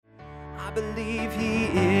I believe he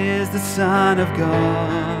is the Son of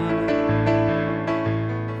God.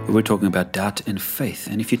 We're talking about doubt and faith,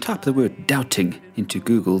 and if you type the word doubting into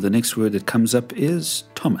Google, the next word that comes up is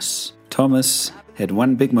Thomas. Thomas had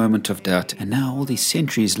one big moment of doubt, and now all these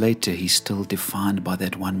centuries later, he's still defined by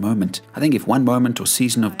that one moment. I think if one moment or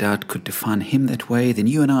season of doubt could define him that way, then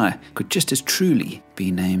you and I could just as truly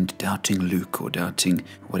be named Doubting Luke or Doubting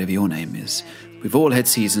whatever your name is. We've all had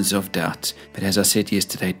seasons of doubt, but as I said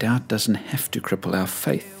yesterday, doubt doesn't have to cripple our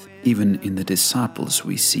faith. Even in the disciples,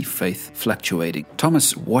 we see faith fluctuating.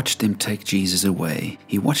 Thomas watched them take Jesus away.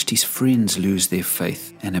 He watched his friends lose their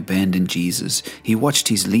faith and abandon Jesus. He watched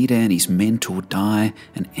his leader and his mentor die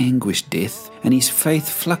an anguished death, and his faith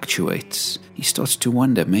fluctuates. He starts to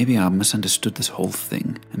wonder, maybe I misunderstood this whole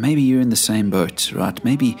thing. And maybe you're in the same boat, right?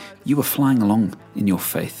 Maybe you were flying along in your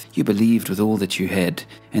faith. You believed with all that you had,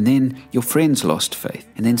 and then your friends lost faith.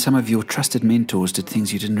 And then some of your trusted mentors did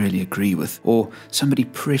things you didn't really agree with. Or somebody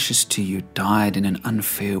precious to you died in an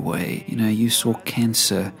unfair way. You saw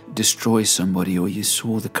cancer destroy somebody, or you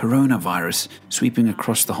saw the coronavirus sweeping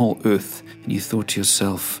across the whole earth, and you thought to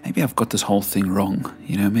yourself, maybe I've got this whole thing wrong.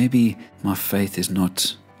 Maybe my faith is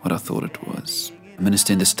not what I thought it was. A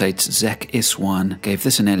minister in the States, Zack Eswine, gave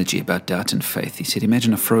this analogy about doubt and faith. He said,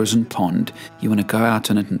 imagine a frozen pond. You want to go out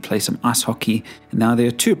on it and play some ice hockey. And now there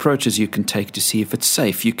are two approaches you can take to see if it's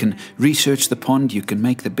safe. You can research the pond, you can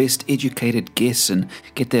make the best educated guess and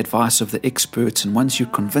get the advice of the experts. And once you're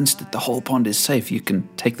convinced that the whole pond is safe, you can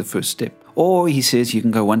take the first step. Or, he says, you can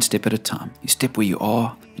go one step at a time. You step where you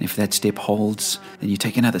are, and if that step holds, then you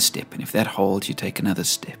take another step. And if that holds, you take another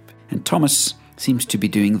step. And Thomas seems to be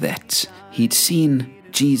doing that. He'd seen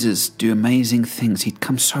Jesus do amazing things. He'd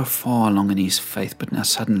come so far along in his faith, but now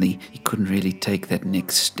suddenly he couldn't really take that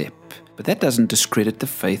next step. But that doesn't discredit the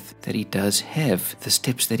faith that he does have, the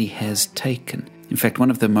steps that he has taken. In fact, one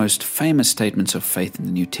of the most famous statements of faith in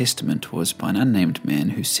the New Testament was by an unnamed man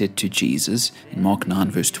who said to Jesus in Mark 9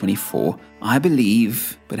 verse 24, I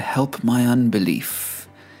believe, but help my unbelief.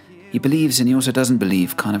 He believes and he also doesn't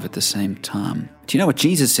believe kind of at the same time. Do you know what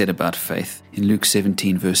Jesus said about faith? In Luke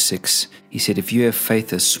 17 verse 6, he said, if you have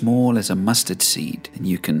faith as small as a mustard seed, then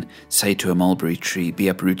you can say to a mulberry tree, be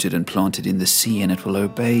uprooted and planted in the sea, and it will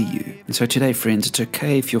obey you. And so today, friends, it's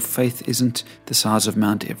okay if your faith isn't the size of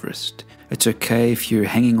Mount Everest. It's okay if you're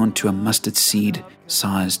hanging on to a mustard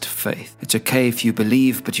seed-sized faith. It's okay if you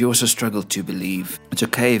believe, but you also struggle to believe. It's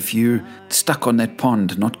okay if you're stuck on that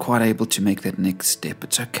pond, not quite able to make that next step.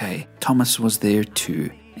 It's okay. Thomas was there too,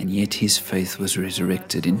 and yet his faith was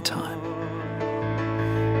resurrected in time.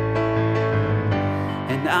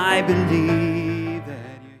 And I believe